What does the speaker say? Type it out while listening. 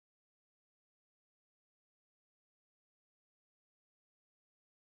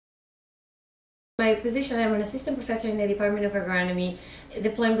My position, I'm an assistant professor in the Department of Agronomy, the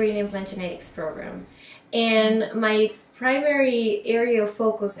plant breeding and plant genetics program. And my primary area of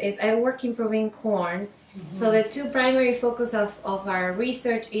focus is I work improving corn. So the two primary focus of our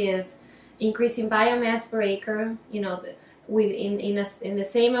research is increasing biomass per acre, you know, in the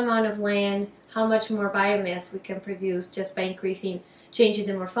same amount of land, how much more biomass we can produce just by changing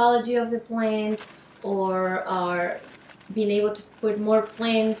the morphology of the plant, or being able to put more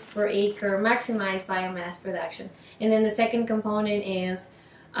plants per acre, maximize biomass production. And then the second component is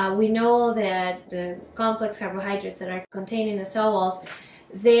we know that the complex carbohydrates that are contained in the cell walls,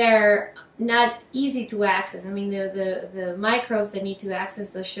 they're not easy to access. I mean, the microbes that need to access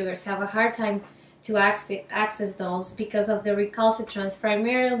those sugars have a hard time to access those because of the recalcitrance,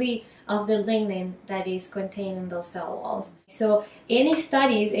 primarily of the lignin that is contained in those cell walls. So any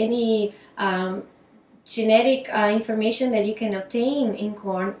studies, any genetic information that you can obtain in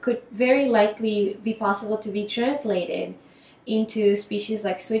corn could very likely be possible to be translated into species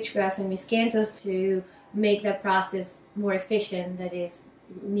like switchgrass and miscanthus to make that process more efficient, that is,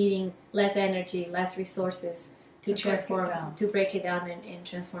 needing less energy, less resources to break it down and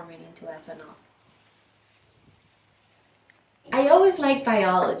transform it into ethanol. I always liked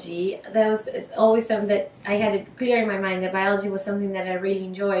biology. That was always something that I had it clear in my mind, that biology was something that I really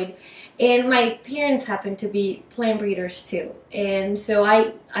enjoyed. And my parents happened to be plant breeders too. And so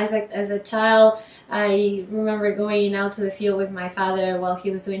as a child, I remember going out to the field with my father while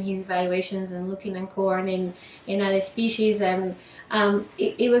he was doing his evaluations and looking at corn and other species. And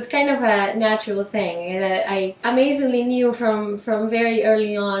it was kind of a natural thing. And I amazingly knew from very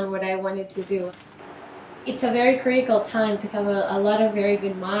early on what I wanted to do. It's a very critical time to have a lot of very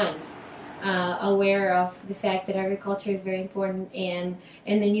good minds aware of the fact that agriculture is very important, and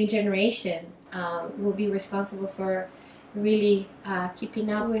the new generation will be responsible for really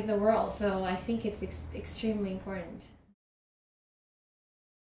keeping up with the world. So I think it's extremely important.